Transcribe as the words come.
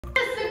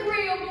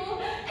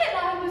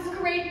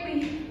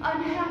greatly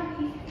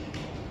unhappy.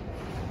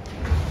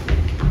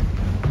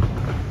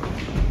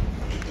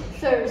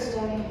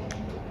 Thursday.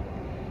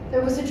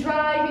 There was a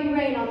driving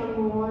rain on the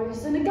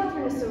moors, and a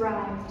governess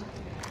arrived.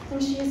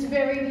 And she has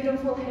very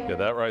beautiful hair. Yeah,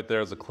 that right there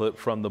is a clip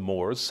from The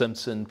Moors.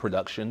 Simpson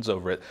Productions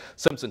over at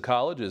Simpson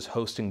College is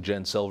hosting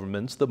Jen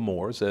Silverman's The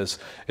Moors as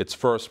its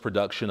first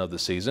production of the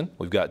season.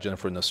 We've got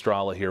Jenifer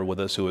Nostrala here with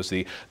us, who is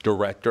the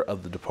director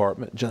of the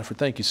department. Jenifer,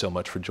 thank you so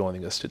much for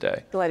joining us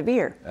today. Glad to be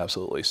here.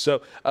 Absolutely.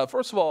 So,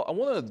 first of all, I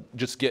want to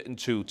just get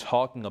into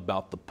talking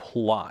about the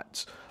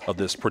plot of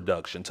this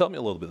production. Tell me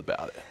a little bit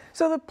about it.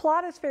 So the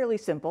plot is fairly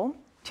simple.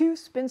 Two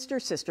spinster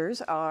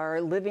sisters are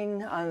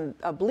living on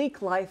a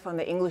bleak life on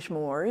the English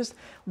moors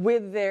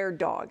with their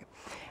dog.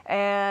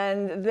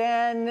 And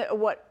then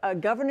a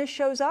governess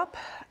shows up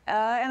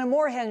and a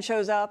moorhen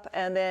shows up,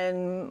 and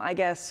then I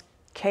guess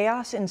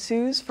chaos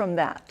ensues from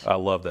that. I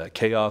love that.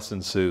 Chaos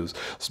ensues.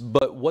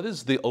 But what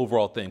is the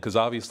overall thing? Because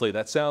obviously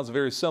that sounds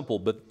very simple,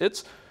 but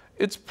it's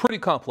pretty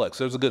complex.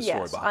 There's a good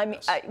story behind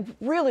this.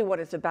 Really what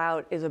it's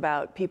about is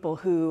about people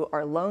who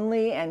are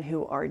lonely and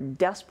who are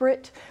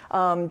desperate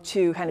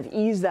to kind of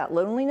ease that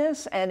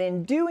loneliness. And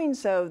in doing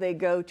so, they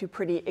go to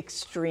pretty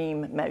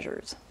extreme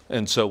measures.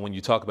 And so when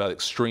you talk about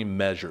extreme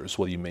measures,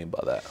 what do you mean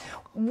by that?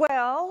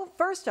 Well,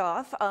 first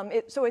off,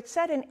 so it's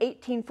set in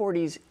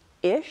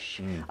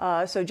 1840s-ish.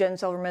 So Jen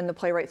Silverman, the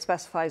playwright,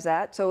 specifies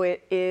that. So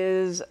it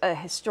is a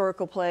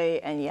historical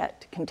play and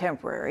yet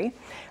contemporary.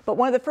 But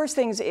one of the first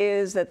things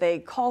is that they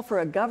call for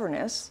a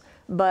governess,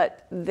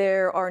 but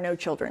there are no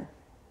children.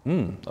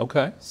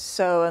 Okay.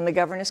 So, and the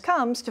governess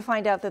comes to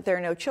find out that there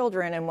are no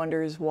children and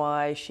wonders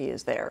why she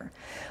is there.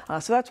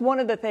 So that's one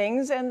of the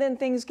things. And then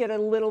things get a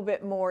little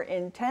bit more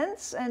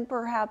intense and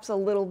perhaps a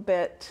little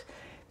bit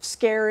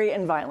scary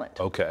and violent.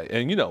 Okay,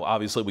 and you know,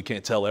 obviously we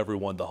can't tell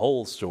everyone the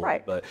whole story,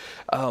 right. But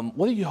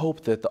what do you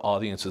hope that the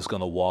audience is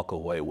going to walk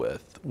away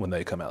with when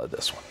they come out of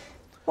this one?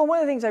 Well, one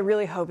of the things I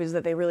really hope is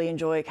that they really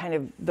enjoy kind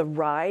of the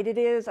ride it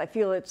is. I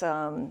feel it's,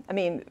 I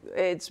mean,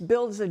 it's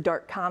billed as a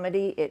dark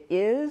comedy. It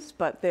is,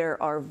 but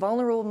there are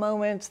vulnerable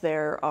moments,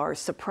 there are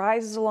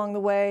surprises along the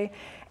way,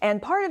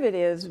 and part of it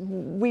is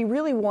we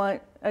really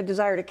want a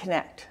desire to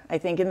connect. I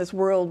think in this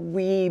world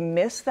we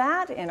miss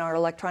that in our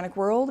electronic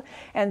world,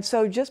 and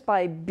so just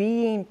by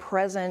being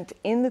present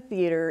in the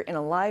theater in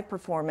a live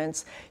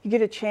performance, you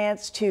get a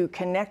chance to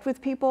connect with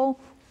people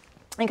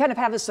and kind of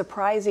have a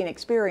surprising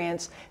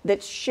experience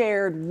that's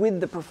shared with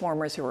the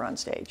performers who are on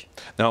stage.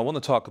 Now, I want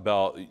to talk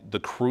about the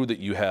crew that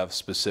you have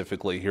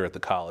specifically here at the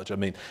college. I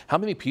mean, how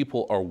many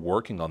people are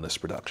working on this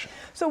production?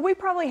 So we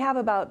probably have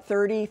about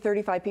 30,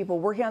 35 people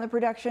working on the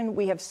production.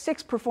 We have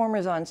 6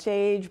 performers on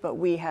stage, but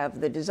we have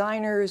the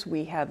designers,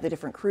 we have the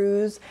different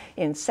crews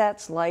in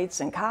sets, lights,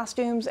 and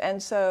costumes,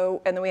 and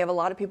then we have a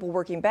lot of people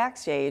working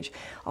backstage,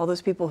 all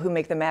those people who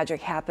make the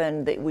magic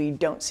happen that we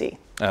don't see.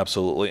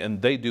 Absolutely,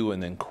 and they do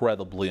an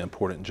incredibly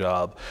important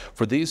job.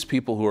 For these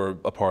people who are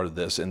a part of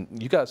this, and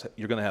you guys,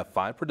 you're going to have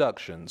 5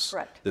 productions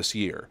this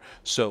year.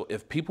 So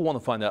if people want to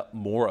find out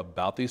more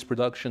about these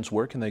productions,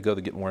 where can they go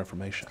to get more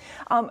information?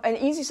 An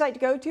easy site to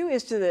go to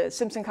is to the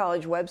Simpson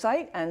College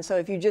website, and so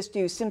if you just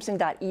do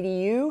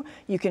simpson.edu,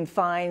 you can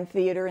find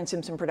theater and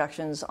Simpson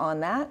Productions on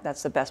that.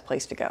 That's the best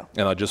place to go.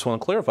 And I just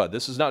want to clarify,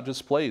 this is not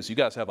just plays. You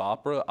guys have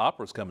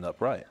operas coming up,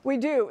 right? We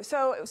do.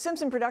 So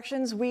Simpson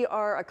Productions, we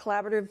are a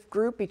collaborative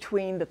group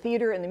between the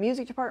theater and the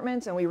music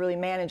departments, and we really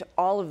manage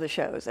all of the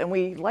shows. And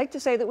we like to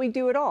say that we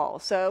do it all.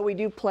 So we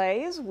do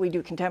plays, we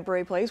do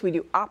contemporary plays, we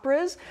do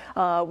operas,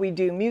 we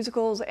do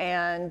musicals,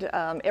 and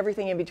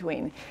everything in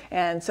between.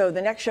 And so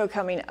the next show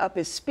coming up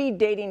is Speed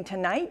Dating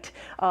Tonight,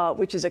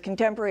 which is a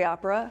contemporary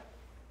opera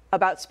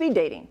about speed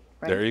dating.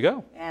 Right? There you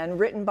go. And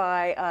written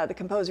by the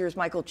composer is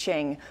Michael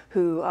Ching,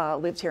 who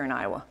lives here in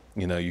Iowa.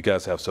 You know, you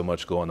guys have so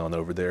much going on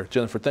over there.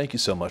 Jenifer, thank you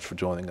so much for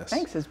joining us.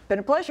 Thanks. It's been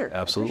a pleasure.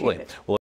 Absolutely. Well,